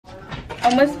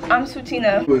I'm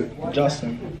Sutina.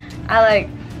 Justin. I like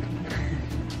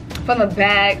from the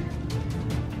back.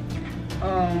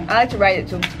 I like to write it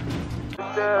too.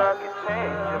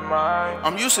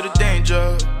 I'm used to the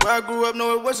danger. Where I grew up,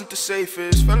 no, it wasn't the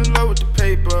safest. Fell in love with the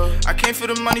paper. I came for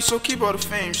the money, so keep all the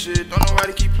fame shit. Don't know why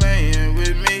they keep playing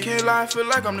with me. Can't lie, I feel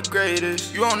like I'm the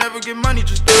greatest. You won't ever get money,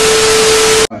 just do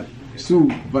it.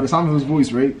 Sue, by the sound of his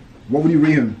voice, right? What would you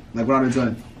rate him? Like, what out of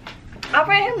 10? I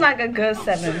rate him like a good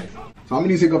 7. So I'm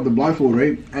gonna take off the blindfold,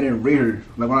 right? And then rate her.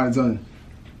 Like, what out of 10?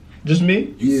 Just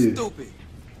me? Yeah. Stupid.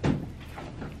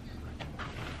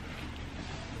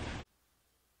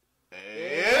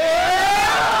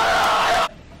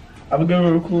 I would give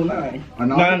her a cool 9. A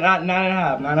 9?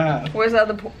 9.5. Where's the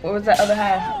other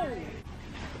half?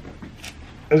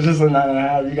 It's just a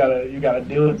 9.5. You gotta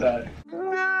deal with that.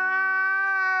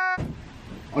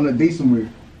 On a date somewhere,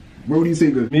 where would you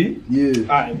take her? Me? Yeah.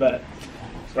 Alright, bet.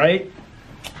 Right?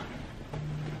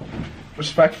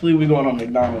 Respectfully, we going on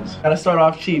McDonald's. Gotta start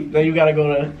off cheap, then you gotta go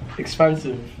to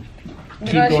expensive.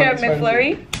 You gonna share a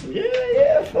McFlurry?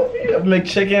 Yeah, for me. A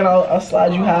McChicken, I'll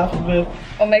slide you half of it.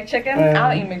 Or McChicken?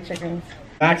 I'll eat McChickens.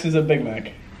 Max is a Big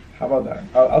Mac. How about that?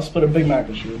 I'll split a Big Mac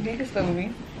with you. You can split with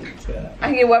me. Yeah. I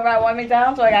can get whatever I want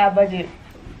McDonald's, so I got a budget.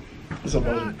 It's a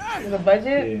budget. It's a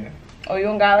budget? Yeah. Oh, you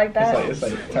don't got it like that? It's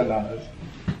like $10.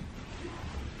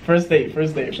 First date. Okay,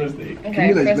 First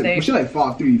date. She like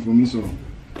 5'3" for me, so.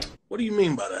 What do you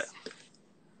mean by that?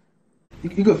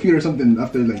 You could feed her something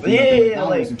after like. Yeah,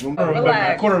 like quarter of a Big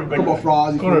Mac. Couple of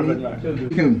fries. Quarter of a Big Mac.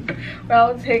 Him. But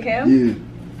I would take him. Yeah.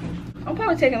 I'll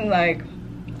probably take him like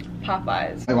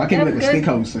Popeyes. Like, why can't be like a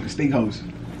steakhouse? Like a steakhouse.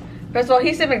 First of all,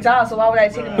 he said McDonald's, so why would I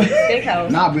take him to a steakhouse?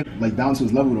 Nah, but like down to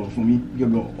his level though. For me, you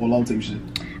could go all out type shit.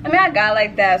 I mean, I got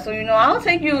like that, so you know, I'll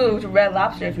take you to Red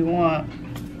Lobster if you want.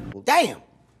 Damn.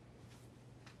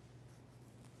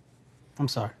 I'm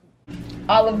sorry.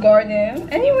 Olive Garden,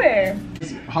 anywhere.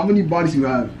 How many bodies you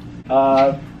have?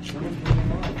 Oh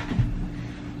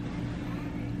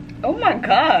my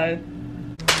god.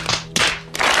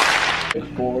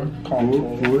 4.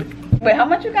 Four. Wait, how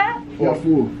much you got? You got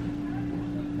 4.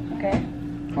 Okay.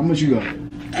 How much you got?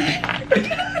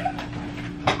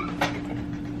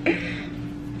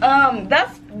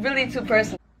 That's really too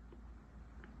personal.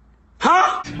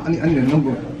 Huh? I need a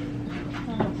number.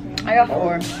 I got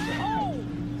 4.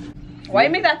 Why you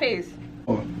make that face?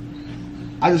 Oh,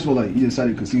 I just feel like you just said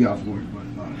it because he got 4, but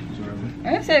nah, it's whatever.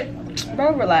 I said,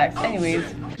 bro, relax. Anyways.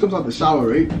 She comes out the shower,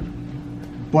 right?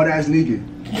 Butt ass naked.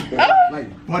 Oh.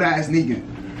 Like, butt ass naked.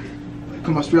 Like,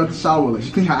 come out straight out the shower. Like,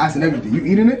 she clean her ass and everything. You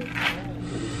eating it?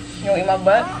 You don't eat my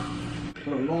butt?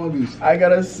 For the longest. I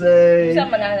gotta say. You said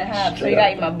I'm a 9.5, so you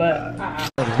gotta eat my butt.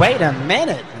 Wait a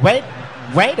minute. Wait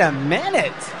a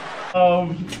minute.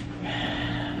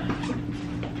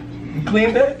 You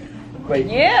cleaned it? Wait.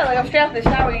 Yeah, like I'm straight out the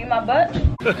shower, you eat my butt?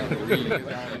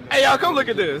 Hey, y'all, come look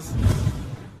at this.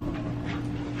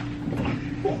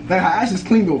 Like, her ass is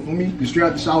clean though, for me. Just straight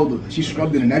out the shower though. She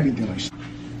scrubbed it and everything. Like,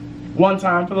 One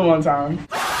time for the one time.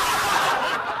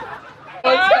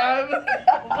 One time.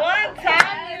 One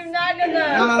time, you're not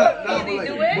gonna really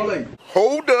do it? but like,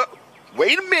 Hold up.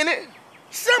 Wait a minute.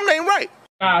 Something ain't right.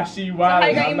 Ah, she wild. How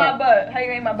you gonna eat my butt? How you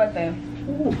gonna eat my butt then?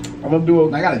 I'm gonna do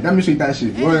a. I gotta demonstrate that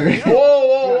shit. Word.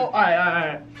 Whoa.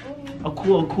 Alright. A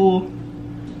cool.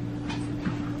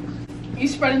 You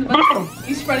spreading the butt?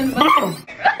 You spreading the butt?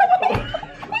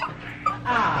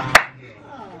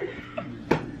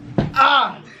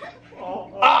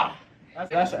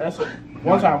 That's it.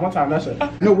 One time, that's it.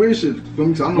 No weird shit. For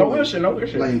me, so I don't know. No weird shit.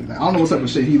 Like, I don't know what type of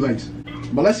shit he likes.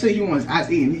 But let's say he wants his ass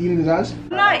eaten. You eating his ass?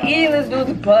 I'm not eating this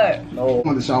dude's butt. No. I'm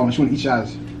on the shower and she wanna eat your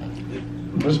ass.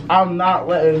 I'm not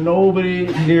letting nobody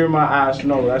near my ass.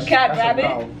 No, that's. Can I grab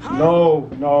it?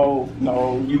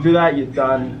 No. You do that, you're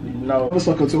done. No. Let's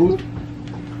suck her toes.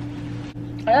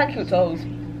 I got cute toes.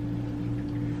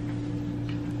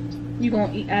 You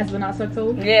gonna eat ass but not suck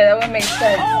toes? Yeah, that would make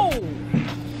sense. Oh!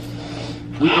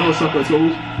 We gonna suck her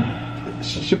toes.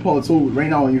 She pull her toes right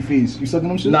now on your face. You sucking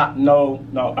them shit? No.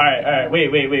 Alright. Wait.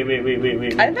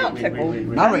 I don't tickle.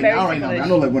 Not right now. I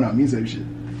know like when I mean that shit.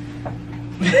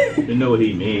 You know what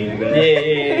he means.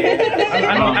 Yeah.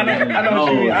 I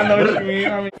know what you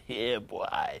mean. Yeah,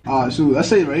 boy. Shoot, let's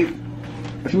say, right?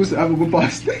 If you was to ever whip out a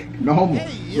stick, no homo,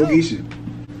 no gay shit.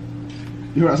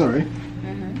 You heard that, right?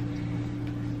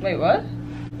 Wait, what?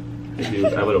 If he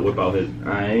was ever to whip out his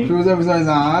If you was ever saying,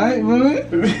 alright, man.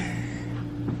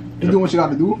 You doing what you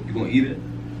gotta do? You gonna eat it?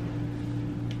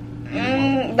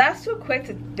 That's too quick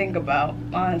to think about,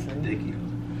 honestly. Dicky.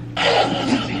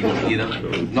 You gonna eat it?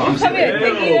 No, I'm Come here,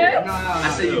 saying. dicky. I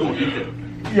said you gonna eat it.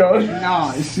 Yo.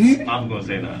 Nah, you see? I'm gonna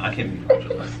say that. I can't be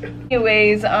controversial.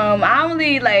 Anyways, I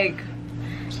only like,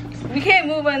 we can't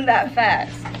move on that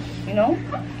fast, you know?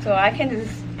 So I can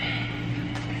just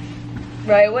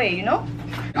right away, you know?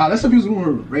 Let's say if you was doing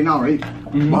her right now, right?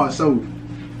 By herself.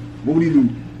 What would you do?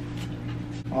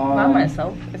 By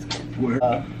myself. It's cool. With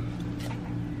her?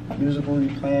 Music will be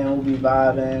playing, we'll be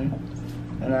vibing,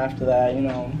 and after that, you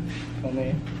know, for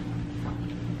me.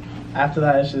 After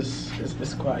that, it's just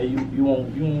it's quiet. You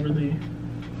won't really.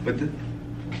 But You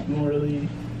won't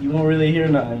really hear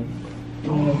nothing.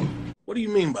 what do you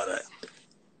mean by that?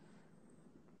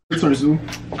 It's her, Sue.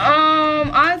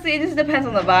 Honestly, it just depends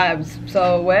on the vibes.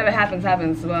 So whatever happens,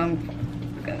 happens. So I'm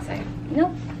gonna say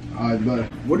no. Alright,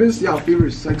 but what is your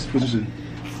favorite sex position?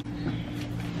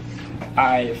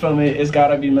 I feel me. It's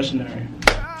gotta be missionary.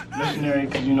 Missionary,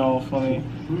 cause you know, for me,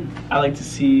 I like to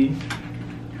see.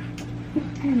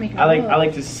 I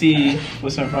like to see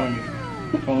what's in front of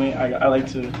me. For me, I like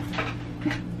to.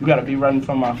 You gotta be running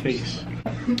from my face.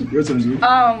 Your turn, Sue.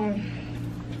 I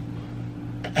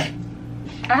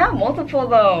have multiple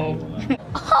though.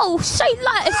 Oh, say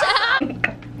less.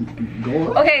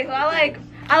 Go on. Okay, so I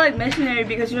like missionary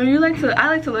because you know I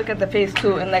like to look at the face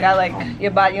too, and like I like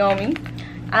your body on me.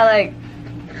 I like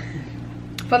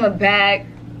from the back.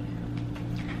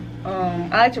 I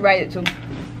like to ride it too.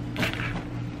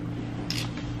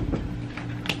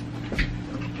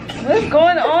 What's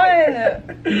going on?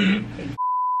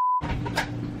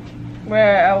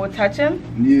 Where I would touch him?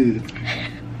 Yeah.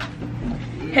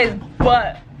 His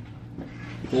butt.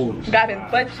 Pause. Got his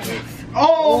butt cheeks.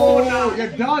 Oh, you're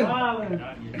done.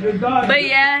 You're done. But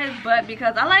yeah, his butt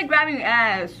because I like grabbing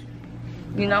ass.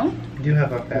 You know? You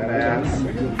have a fat ass.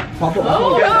 Pop up.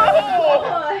 Oh!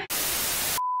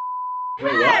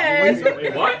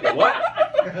 Wait, what? What?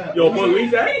 Yo, boy, what you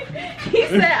say? He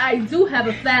said I do have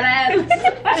a fat ass.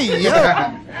 Hey, yo.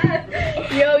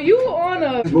 Yo, you on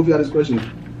a Both of y'all this question.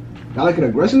 Y'all like it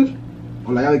aggressive?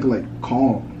 Or like y'all like it like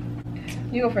calm?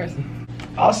 You go first.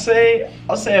 I'll say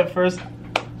at first,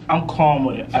 I'm calm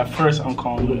with it. At first, I'm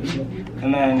calm with it,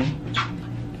 and then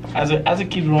as it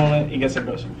keeps rolling, it gets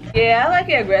aggressive. Yeah, I like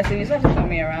it aggressive. You just have to put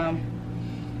me around.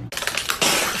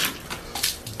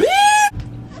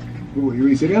 Wait, you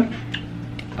ready to say that?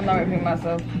 I'm not repeating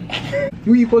myself.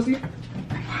 You eat pussy?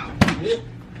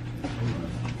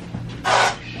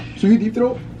 So you deep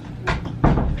throat?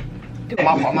 My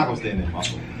fault, I'm not gonna stand there. My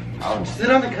fault. I'll sit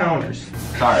on the counters.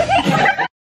 Sorry.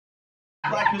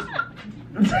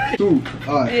 Two.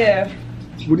 Alright. Yeah.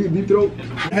 Would you deep throat?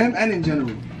 Him and in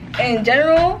general. In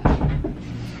general,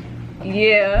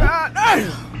 yeah.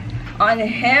 On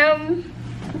him.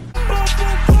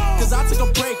 Cause I took a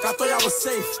break, I thought I was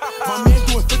safe. My man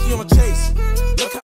doing 50 on a chase. Look